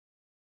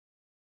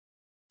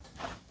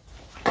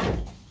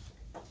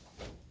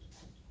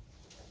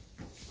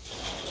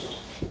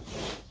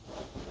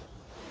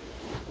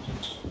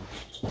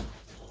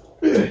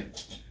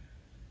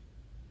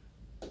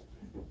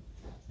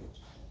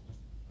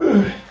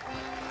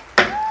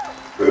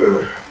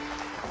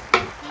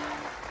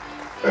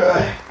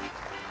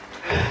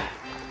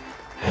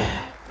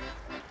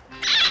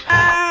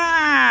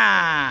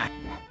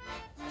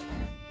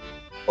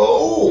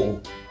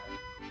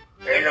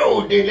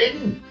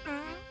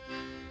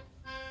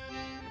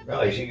Well,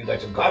 I see you got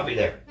some coffee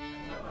there.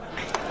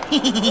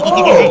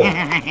 Oh,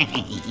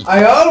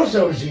 I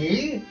also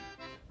see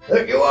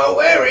that you are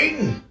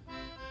wearing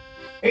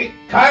a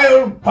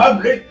Kyle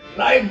Public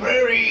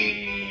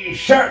Library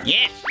shirt.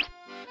 Yes.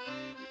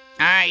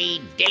 I,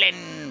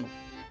 Dylan,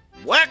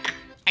 work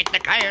at the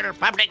Kyle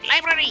Public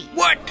Library.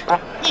 What?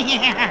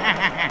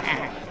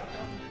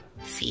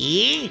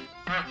 See?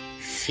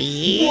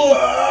 See?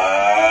 What?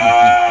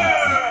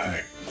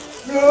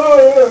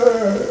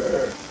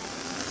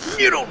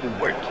 You don't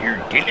work here,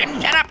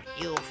 Dylan. Shut up,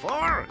 you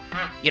fool.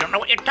 You don't know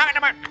what you're talking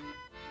about.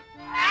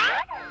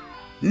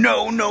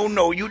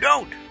 No, you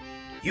don't.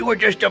 You were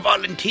just a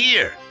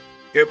volunteer.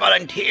 You're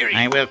volunteering.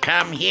 I will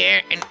come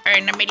here and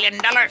earn $1 million.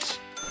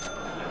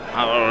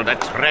 All the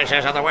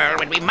treasures of the world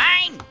will be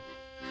mine.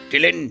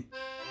 Dylan,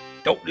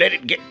 don't let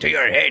it get to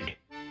your head.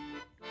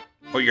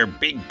 Or your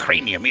big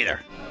cranium either.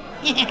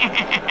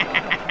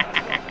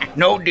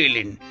 No,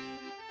 Dylan.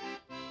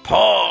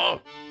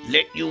 Paul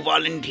let you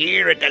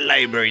volunteer at the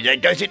library.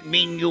 That doesn't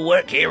mean you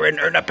work here and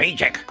earn a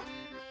paycheck.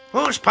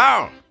 Who's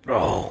Paul?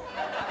 Oh,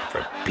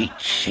 for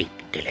Pete's sake,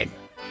 Dylan.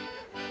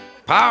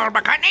 Paul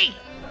McCartney.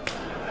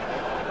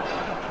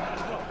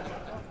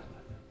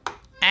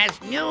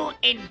 As new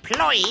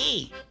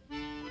employee,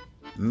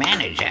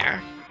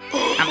 manager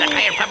of the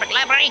Kyle Public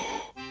Library,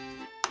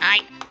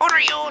 I order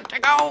you to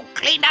go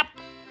clean up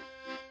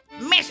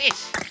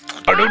messes.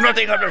 I'll do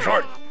nothing of the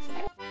sort.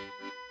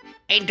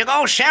 And to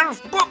go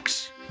shelf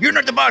books. You're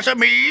not the boss of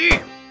me.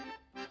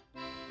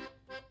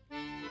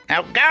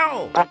 Now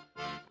go.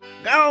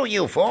 Go,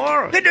 you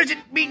fool. That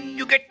doesn't mean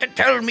you get to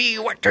tell me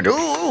what to do.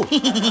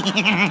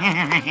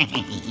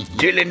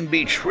 Dylan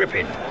be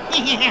tripping.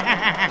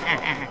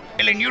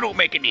 Dylan, you don't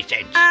make any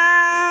sense.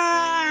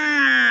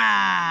 Ah.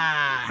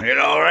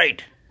 You're all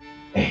right.